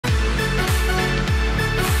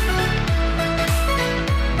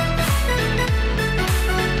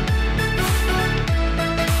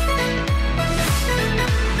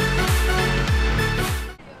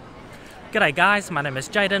G'day guys, my name is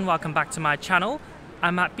Jaden, welcome back to my channel.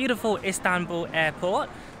 I'm at beautiful Istanbul airport.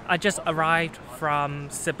 I just arrived from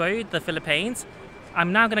Cebu, the Philippines.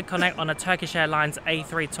 I'm now going to connect on a Turkish Airlines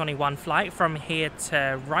A321 flight from here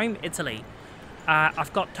to Rome, Italy.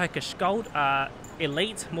 I've got Turkish Gold,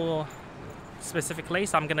 Elite more specifically,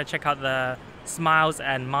 so I'm going to check out the Miles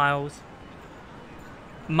and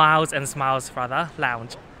Smiles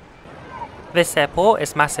lounge. This airport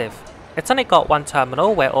is massive. It's only got one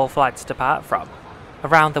terminal where all flights depart from.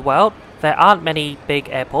 Around the world, there aren't many big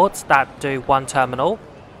airports that do one terminal.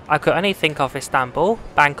 I could only think of Istanbul,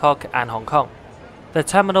 Bangkok and Hong Kong. The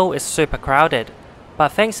terminal is super crowded, but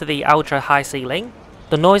thanks to the ultra high ceiling,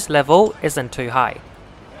 the noise level isn't too high.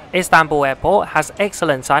 Istanbul airport has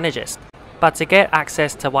excellent signages, but to get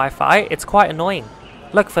access to Wi-Fi it's quite annoying.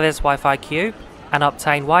 Look for this Wi-Fi queue and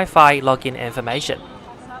obtain Wi-Fi login information.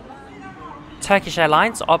 Turkish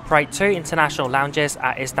Airlines operate 2 international lounges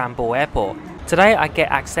at Istanbul Airport. Today I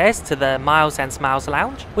get access to the Miles&Smiles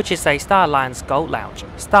lounge, which is a Star Alliance Gold lounge.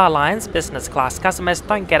 Star Alliance business class customers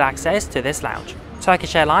don't get access to this lounge.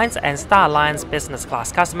 Turkish Airlines and Star Alliance business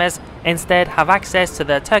class customers instead have access to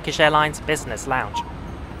the Turkish Airlines business lounge.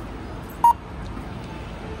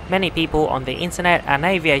 Many people on the internet and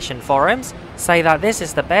aviation forums say that this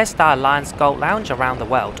is the best Star Alliance Gold lounge around the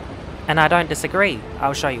world. And I don't disagree,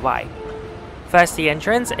 I'll show you why. First, the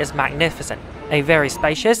entrance is magnificent. A very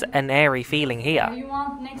spacious and airy feeling here. Do you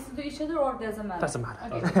want next to each other or doesn't matter? Doesn't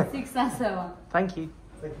matter. Okay, 6 and 7. Thank you.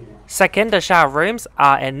 Second, the shower rooms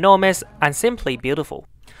are enormous and simply beautiful.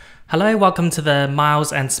 Hello, welcome to the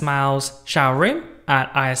Miles&Smiles shower room at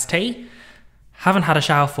IST. Haven't had a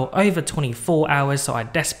shower for over 24 hours, so I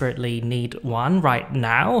desperately need one right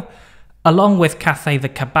now. Along with Cathay the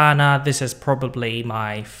Cabana, this is probably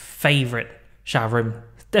my favorite shower room.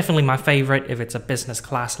 Definitely my favorite if it's a business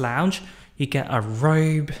class lounge. You get a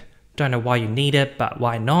robe, don't know why you need it, but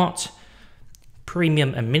why not?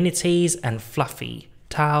 Premium amenities and fluffy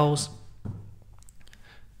towels.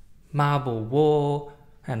 Marble wall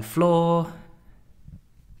and floor.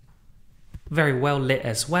 Very well lit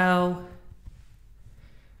as well.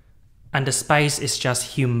 And the space is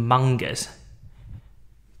just humongous.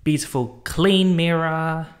 Beautiful clean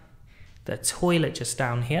mirror. The toilet just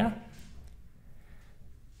down here.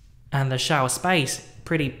 And the shower space,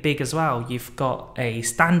 pretty big as well. You've got a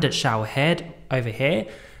standard shower head over here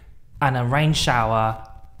and a rain shower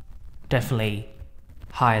definitely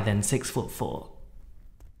higher than 6'4".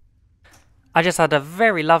 I just had a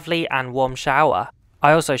very lovely and warm shower.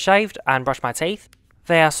 I also shaved and brushed my teeth.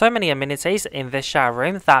 There are so many amenities in this shower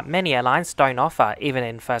room that many airlines don't offer even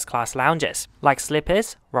in first class lounges, like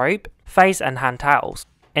slippers, robe, face and hand towels.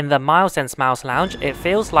 In the Miles&Smiles lounge, it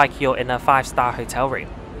feels like you're in a 5-star hotel room.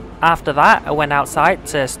 After that, I went outside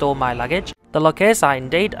to store my luggage. The lockers are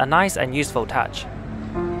indeed a nice and useful touch.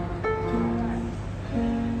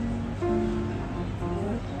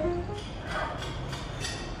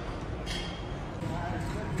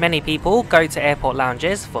 Many people go to airport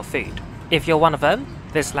lounges for food. If you're one of them,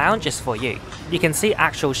 this lounge is for you. You can see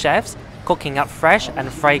actual chefs cooking up fresh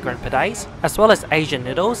and fragrant pâtés, as well as Asian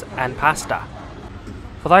noodles and pasta.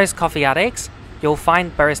 For those coffee addicts, you'll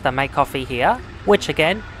find barista-made coffee here, which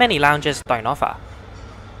again, many lounges don't offer.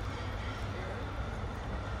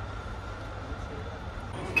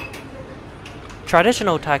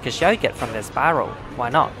 Traditional Turkish yogurt from this barrel, why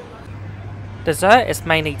not? Dessert is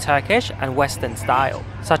mainly Turkish and Western style,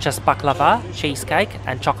 such as baklava, cheesecake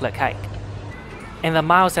and chocolate cake. In the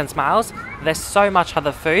Miles&Smiles, there's so much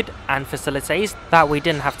other food and facilities that we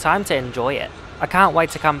didn't have time to enjoy it. I can't wait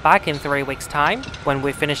to come back in 3 weeks' time when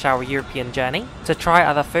we finish our European journey to try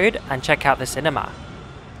other food and check out the cinema.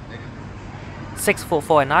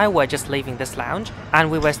 6'4" and I were just leaving this lounge and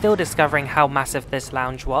we were still discovering how massive this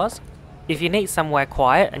lounge was. If you need somewhere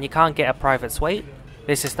quiet and you can't get a private suite,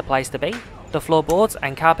 this is the place to be. The floorboards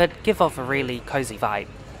and carpet give off a really cozy vibe.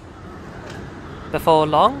 Before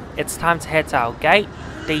long, it's time to head to our gate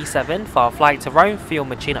D7 for our flight to Rome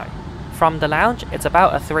Fiumicino. From the lounge, it's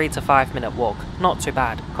about a 3 to 5 minute walk, not too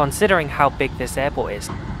bad, considering how big this airport is.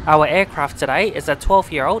 Our aircraft today is a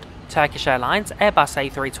 12-year-old Turkish Airlines Airbus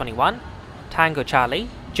A321, Tango Charlie,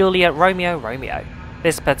 Juliet Romeo Romeo.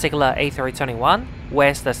 This particular A321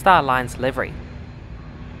 wears the Star Alliance livery.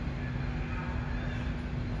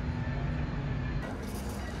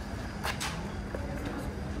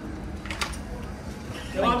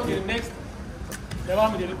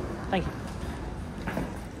 Thank you.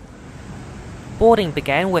 Boarding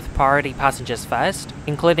began with priority passengers first,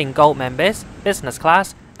 including gold members, business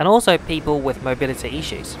class, and also people with mobility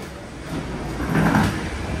issues.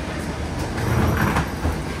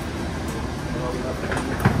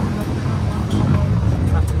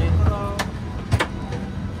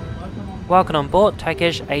 Welcome on board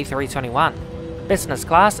Turkish A321. Business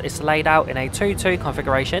class is laid out in a 2-2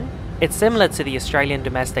 configuration. It's similar to the Australian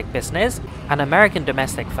domestic business and American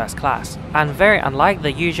domestic first class, and very unlike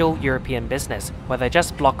the usual European business, where they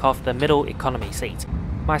just block off the middle economy seat.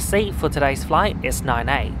 My seat for today's flight is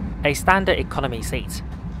 9A, a standard economy seat.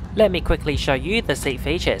 Let me quickly show you the seat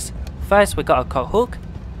features. First, we got a coat hook,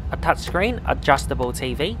 a touchscreen adjustable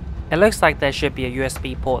TV. It looks like there should be a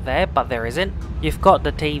USB port there, but there isn't. You've got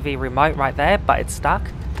the TV remote right there, but it's stuck.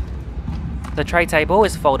 The tray table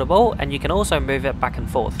is foldable and you can also move it back and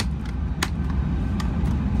forth.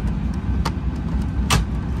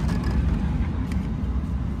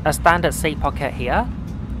 A standard seat pocket here.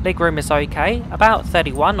 Legroom is okay, about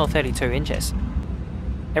 31 or 32 inches.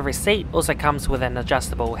 Every seat also comes with an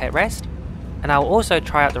adjustable headrest, and I'll also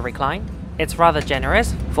try out the recline. It's rather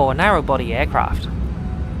generous for a narrow body aircraft.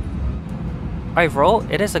 Overall,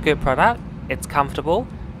 it is a good product. It's comfortable,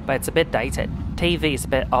 but it's a bit dated. TV is a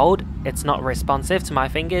bit old, it's not responsive to my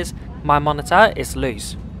fingers, my monitor is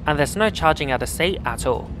loose, and there's no charging at the seat at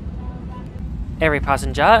all. Every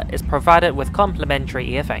passenger is provided with complimentary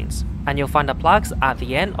earphones, and you'll find the plugs at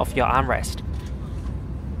the end of your armrest.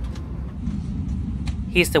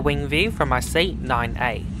 Here's the wing view from my seat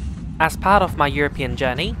 9A. As part of my European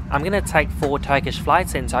journey, I'm going to take 4 Turkish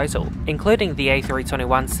flights in total, including the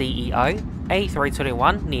A321ceo,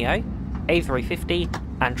 A321neo, A350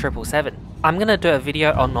 and 777. I'm going to do a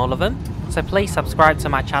video on all of them, so please subscribe to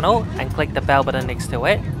my channel and click the bell button next to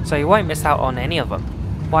it so you won't miss out on any of them.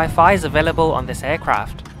 Wi-Fi is available on this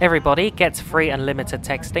aircraft. Everybody gets free unlimited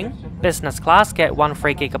texting. Business class get 1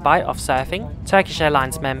 free GB of surfing. Turkish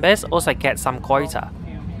Airlines members also get some quota.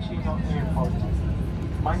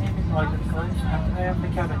 My name is Miles&Smiles and I am the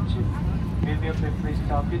cabin chief. We'll be able to please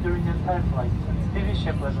help you during the entire flight. We wish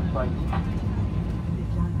you a pleasant flight.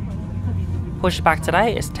 Pushback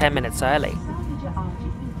today is 10 minutes early.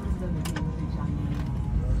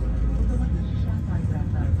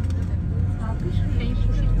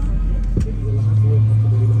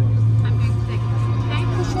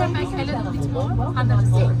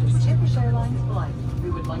 Turkish Airlines flight. We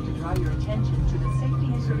would like to draw your attention to the safety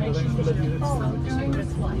information you should follow during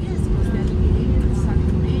this flight.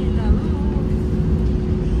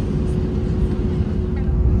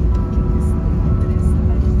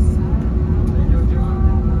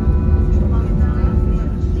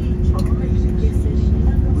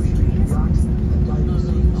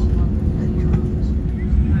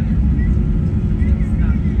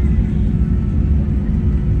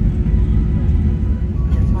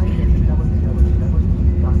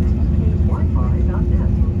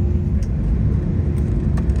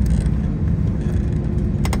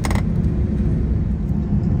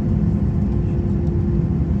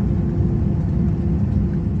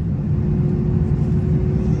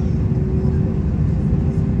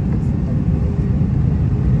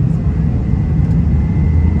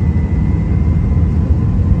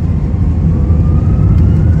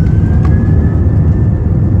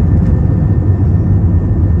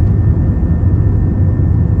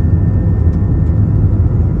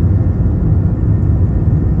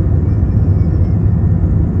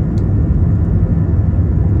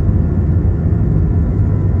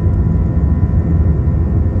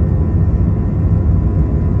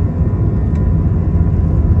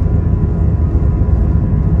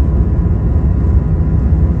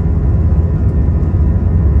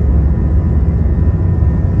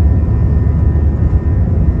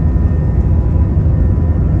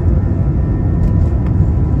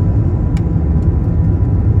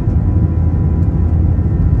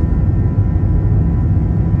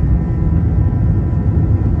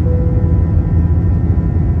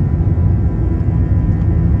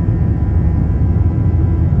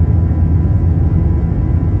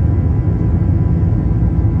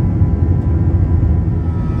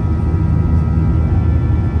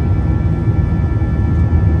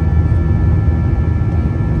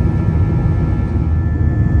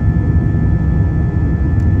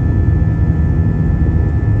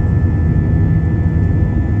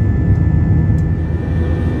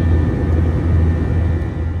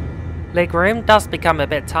 Legroom does become a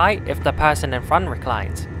bit tight if the person in front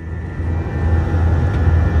reclines.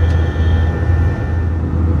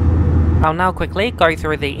 I'll now quickly go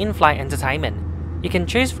through the in-flight entertainment. You can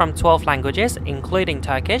choose from 12 languages including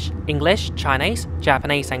Turkish, English, Chinese,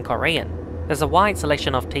 Japanese and Korean. There's a wide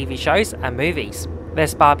selection of TV shows and movies.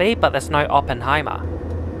 There's Barbie but there's no Oppenheimer.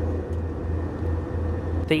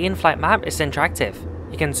 The in-flight map is interactive.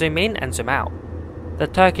 You can zoom in and zoom out. The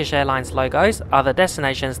Turkish Airlines logos are the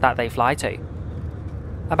destinations that they fly to.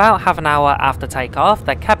 About half an hour after takeoff,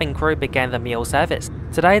 the cabin crew began the meal service.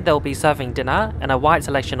 Today they'll be serving dinner and a wide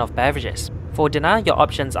selection of beverages. For dinner, your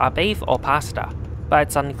options are beef or pasta, but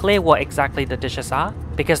it's unclear what exactly the dishes are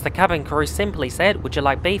because the cabin crew simply said, "Would you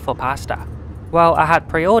like beef or pasta?" Well, I had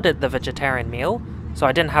pre-ordered the vegetarian meal, so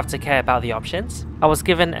I didn't have to care about the options. I was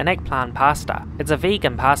given an eggplant pasta. It's a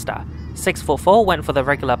vegan pasta. 644 went for the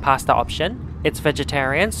regular pasta option. It's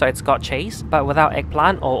vegetarian, so it's got cheese, but without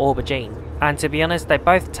eggplant or aubergine. And to be honest, they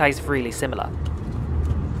both taste really similar.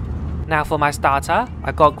 Now for my starter,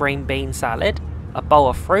 I got green bean salad, a bowl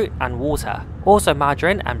of fruit and water, also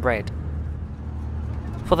margarine and bread.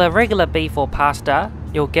 For the regular beef or pasta,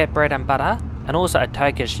 you'll get bread and butter, and also a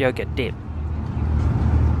Turkish yogurt dip.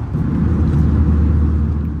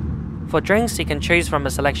 For drinks, you can choose from a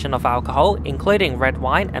selection of alcohol, including red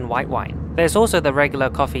wine and white wine. There's also the regular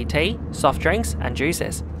coffee, tea, soft drinks and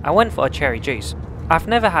juices. I went for a cherry juice. I've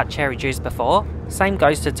never had cherry juice before, same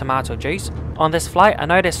goes to tomato juice. On this flight, I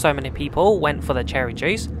noticed so many people went for the cherry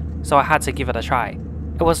juice, so I had to give it a try.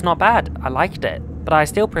 It was not bad, I liked it, but I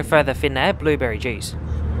still prefer the Finnair blueberry juice.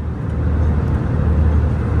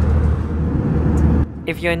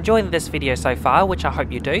 If you're enjoying this video so far, which I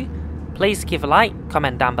hope you do, please give a like,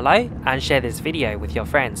 comment down below, and share this video with your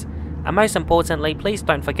friends. And most importantly, please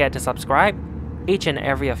don't forget to subscribe. Each and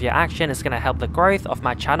every of your action is going to help the growth of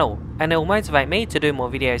my channel, and it will motivate me to do more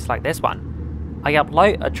videos like this one. I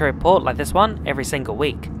upload a trip report like this one every single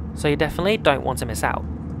week, so you definitely don't want to miss out.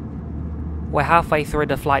 We're halfway through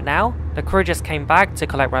the flight now. The crew just came back to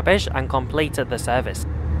collect rubbish and completed the service.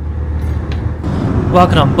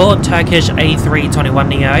 Welcome on board Turkish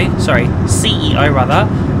A321neo, CEO rather,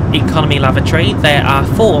 economy lavatory. There are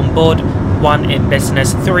 4 on board, 1 in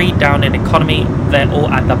business, 3 down in economy. They're all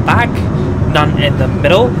at the back, none in the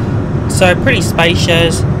middle. So pretty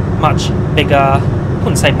spacious, much bigger,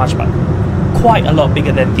 wouldn't say much, but quite a lot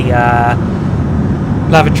bigger than the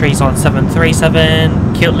lavatories on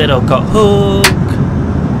 737. Cute little got hook,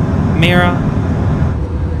 mirror.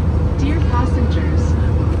 Dear passengers,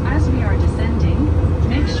 as we are descending,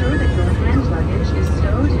 make sure that your hand luggage is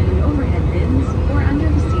stowed in the overhead bins or under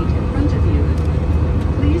the seat in front of you.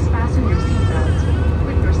 Please fasten your seatbelt,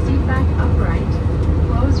 put your seat back upright,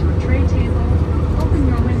 close your tray table, open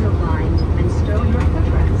your window blind, and stow your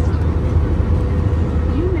footrest.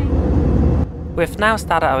 We've now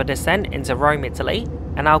started our descent into Rome, Italy,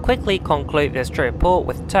 and I'll quickly conclude this trip report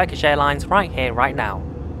with Turkish Airlines right here, right now.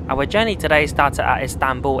 Our journey today started at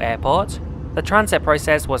Istanbul Airport. The transit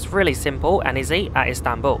process was really simple and easy at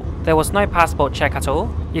Istanbul. There was no passport check at all.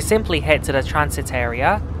 You simply head to the transit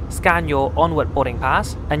area, scan your onward boarding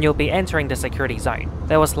pass, and you'll be entering the security zone.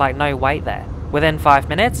 There was like no wait there. Within 5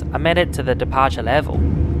 minutes, I made it to the departure level.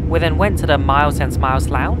 We then went to the Miles&Smiles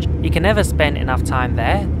lounge. You can never spend enough time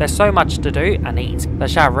there. There's so much to do and eat. The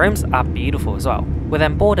shower rooms are beautiful as well. We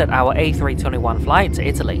then boarded our A321 flight to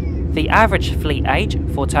Italy. The average fleet age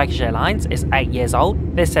for Turkish Airlines is 8 years old.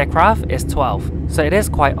 This aircraft is 12, so it is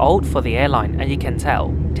quite old for the airline, and you can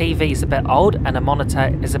tell. TV is a bit old and the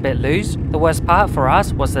monitor is a bit loose. The worst part for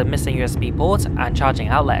us was the missing USB port and charging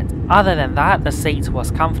outlet. Other than that, the seat was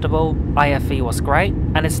comfortable, IFE was great,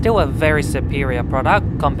 and it's still a very superior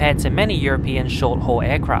product compared to many European short-haul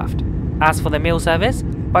aircraft. As for the meal service,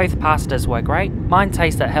 both pastas were great. Mine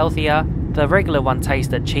tasted healthier, the regular one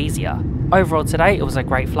tasted cheesier. Overall today it was a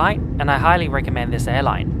great flight, and I highly recommend this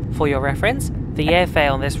airline. For your reference, the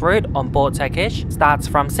airfare on this route on board Turkish starts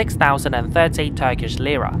from 6,030 Turkish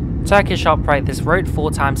lira. Turkish operate this route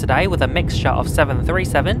 4 times a day with a mixture of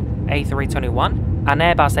 737, A321 and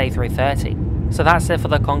Airbus A330. So that's it for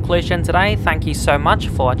the conclusion today. Thank you so much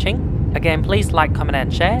for watching. Again, please like, comment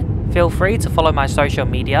and share. Feel free to follow my social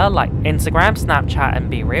media like Instagram, Snapchat and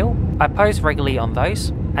BeReal. I post regularly on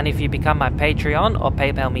those. And if you become my Patreon or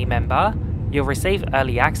PayPal me member, you'll receive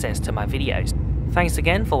early access to my videos. Thanks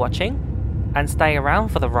again for watching, and stay around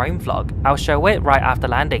for the Rome vlog. I'll show it right after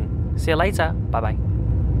landing. See you later, bye bye.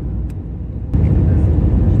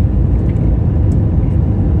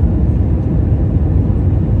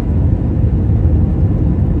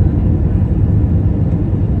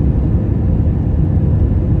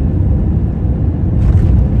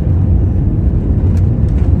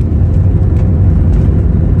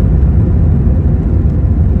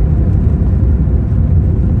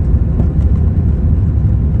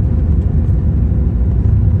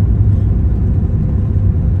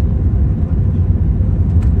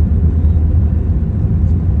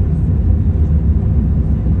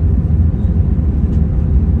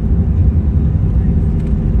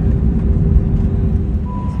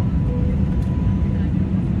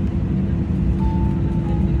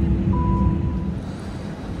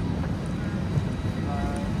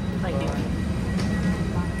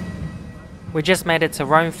 We just made it to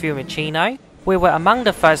Rome Fiumicino. We were among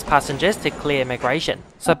the first passengers to clear immigration.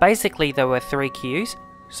 So basically there were 3 queues.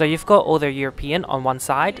 So you've got all the European on one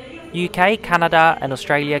side. UK, Canada and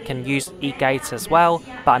Australia can use e-gates as well,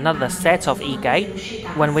 but another set of e-gate.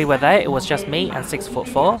 When we were there it was just me and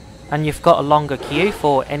 6'4", and you've got a longer queue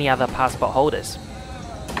for any other passport holders.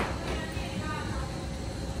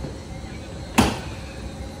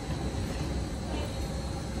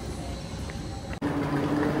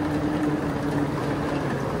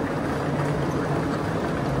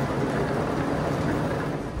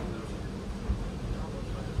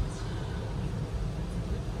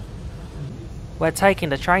 We're taking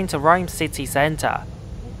the train to Rome city centre,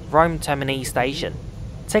 Rome Termini station.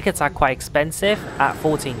 Tickets are quite expensive at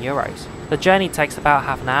 €14. The journey takes about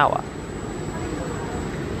half an hour.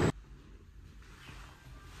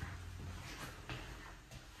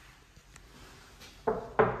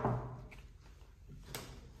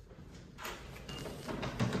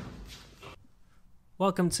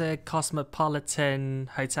 Welcome to Cosmopolitan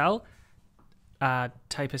Hotel,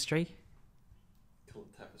 Tapestry.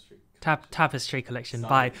 Tapestry collection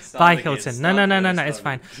by Hilton. No, it's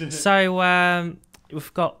fine. So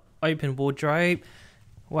we've got open wardrobe,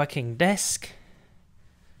 working desk,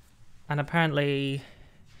 and apparently,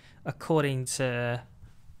 according to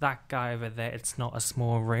that guy over there, it's not a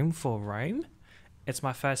small room for Rome. It's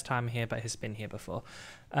my first time here, but he's been here before.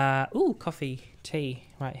 Ooh, coffee, tea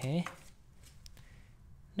right here.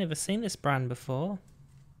 Never seen this brand before.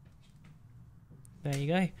 There you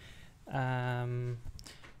go.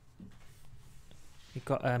 You've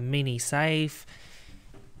got a mini safe,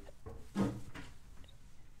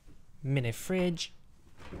 mini fridge.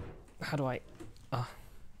 How do I... Oh,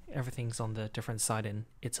 everything's on the different side in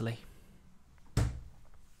Italy.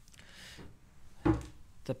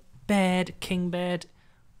 The bed, king bed.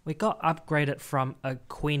 We got upgraded from a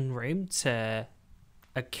queen room to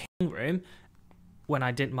a king room when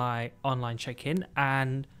I did my online check-in,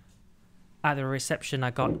 and at the reception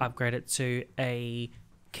I got upgraded to a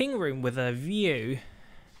king room with a view,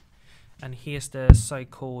 and here's the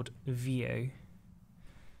so-called view.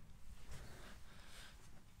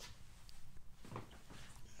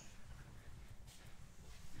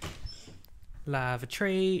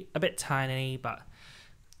 Lavatory, a bit tiny, but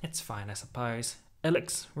it's fine I suppose. It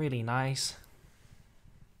looks really nice.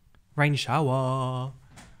 Rain shower,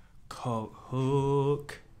 coat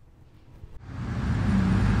hook.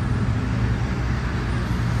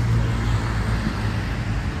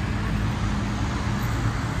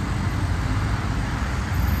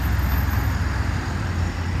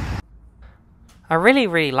 I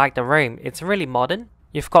really like the room. It's really modern.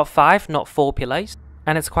 You've got 5, not 4 pillows,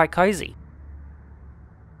 and it's quite cozy.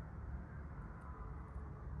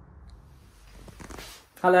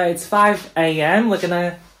 Hello, it's 5 AM. We're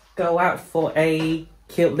gonna go out for a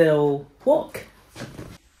cute little walk.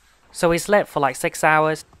 So we slept for like 6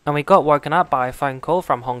 hours, and we got woken up by a phone call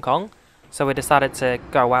from Hong Kong. So we decided to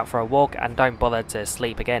go out for a walk and don't bother to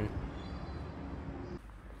sleep again.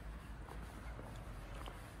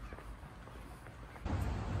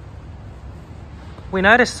 We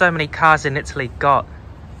noticed so many cars in Italy got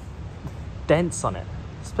dents on it,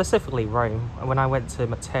 specifically Rome. When I went to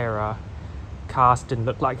Matera, cars didn't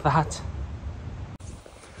look like that.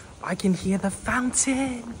 I can hear the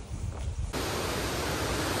fountain!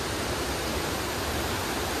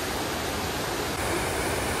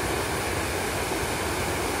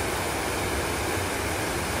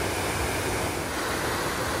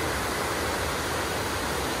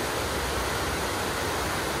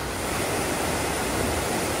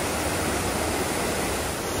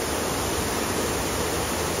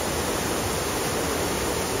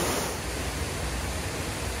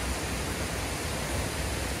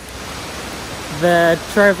 The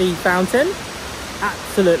Trevi Fountain,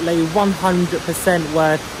 absolutely 100%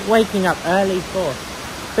 worth waking up early for.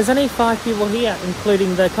 There's only 5 people here,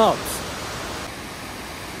 including the cops.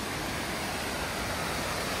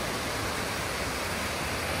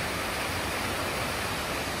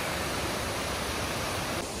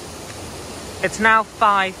 It's now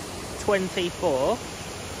 5:24.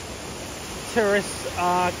 Tourists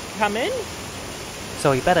are coming, so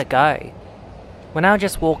we better go. We're now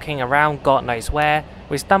just walking around God knows where.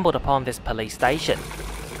 We stumbled upon this police station.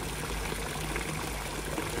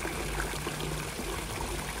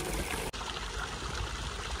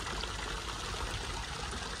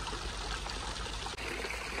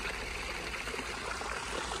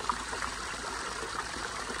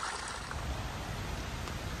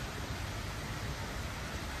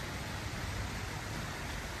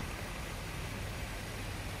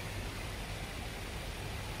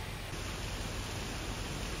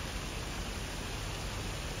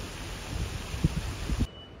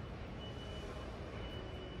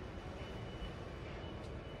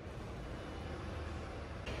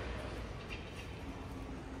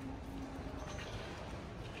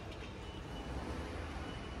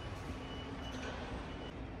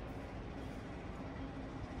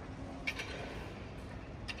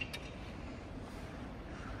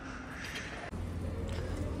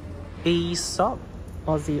 ESOP.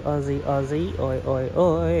 Aussie, Aussie, Aussie. Oi, oi,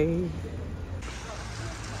 oi.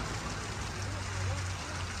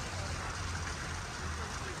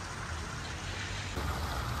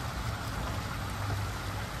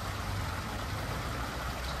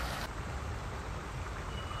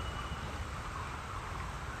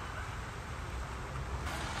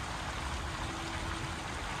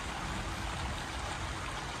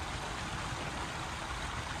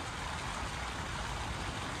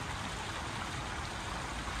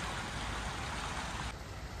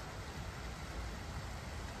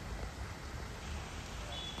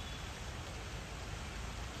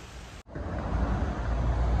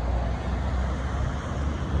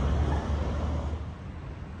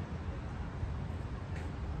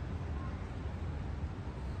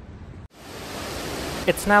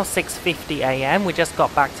 It's now 6:50 AM, we just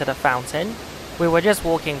got back to the fountain. We were just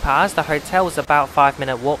walking past, the hotel is about a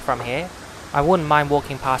 5-minute walk from here. I wouldn't mind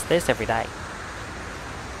walking past this every day.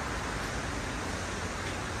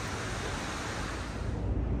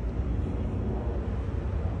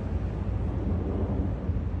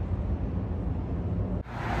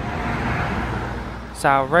 So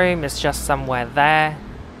our room is just somewhere there.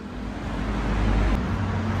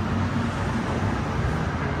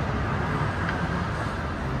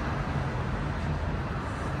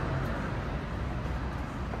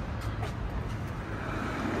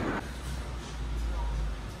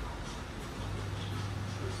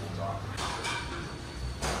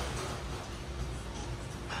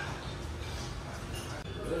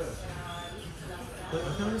 I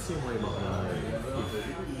can understand why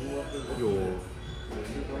if you're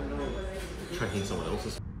tracking someone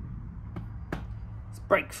else's.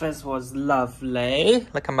 Breakfast was lovely.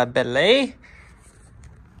 Look at my belly.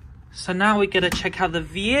 So now we're gonna check out the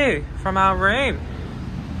view from our room.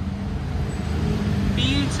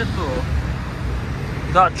 Beautiful.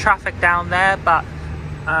 Got traffic down there, but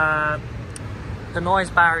the noise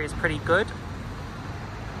barrier is pretty good.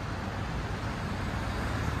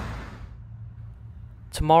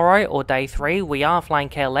 Tomorrow, or day 3, we are flying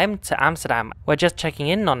KLM to Amsterdam. We're just checking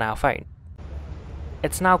in on our phone.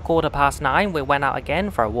 It's now 9:15, we went out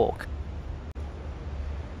again for a walk.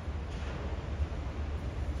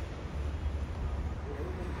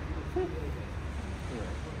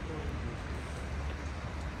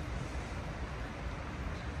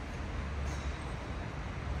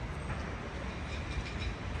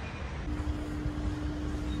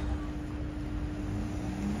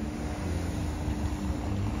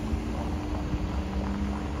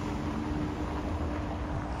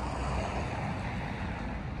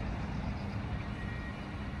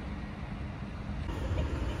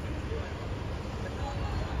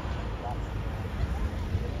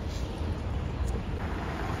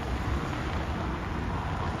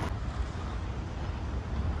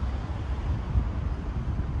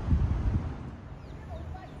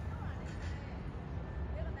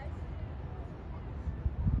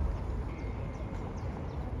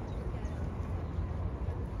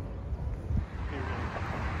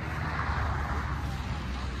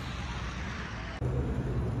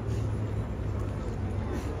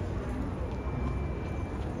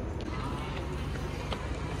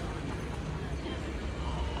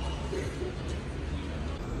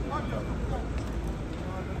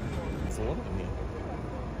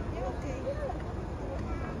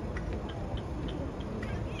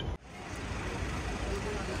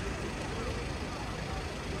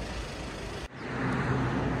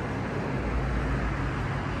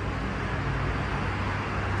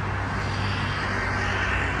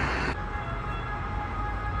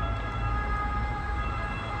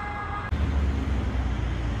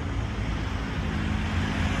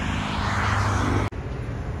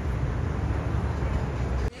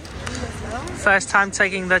 First time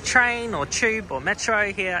taking the train or tube or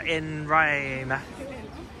metro here in Rome.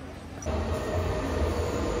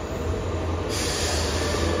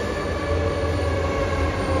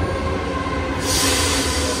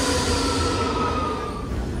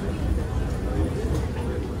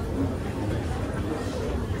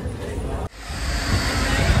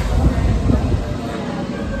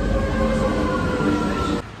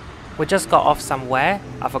 We just got off somewhere,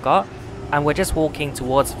 I forgot, and we're just walking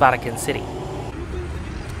towards Vatican City.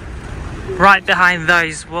 Right behind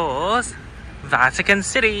those walls, Vatican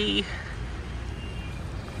City.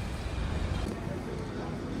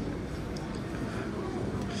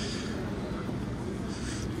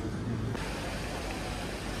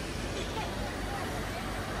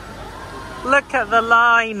 Look at the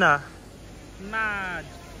line. Mad.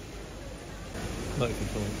 Not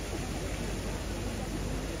control.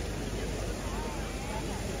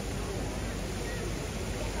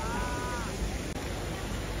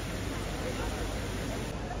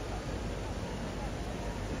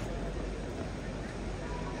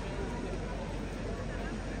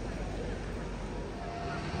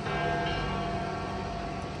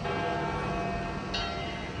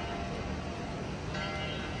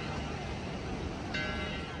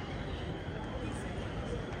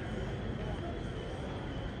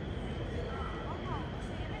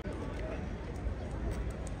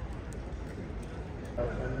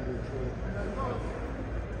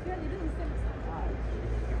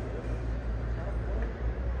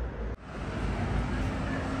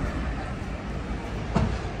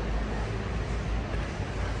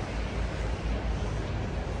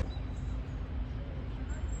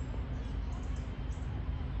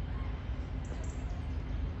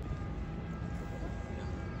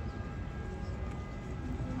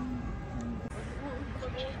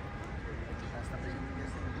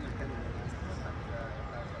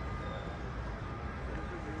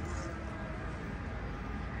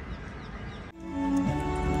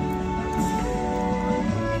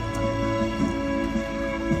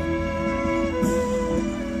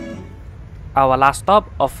 Our last stop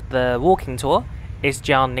of the walking tour is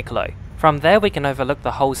Gian Nicolo. From there we can overlook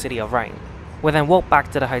the whole city of Rome. We then walked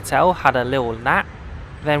back to the hotel, had a little nap,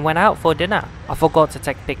 then went out for dinner. I forgot to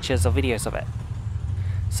take pictures or videos of it.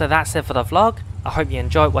 So that's it for the vlog. I hope you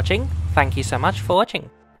enjoyed watching. Thank you so much for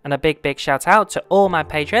watching. And a big shout out to all my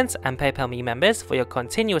patrons and PayPal Me members for your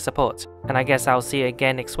continuous support. And I guess I'll see you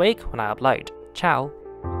again next week when I upload. Ciao!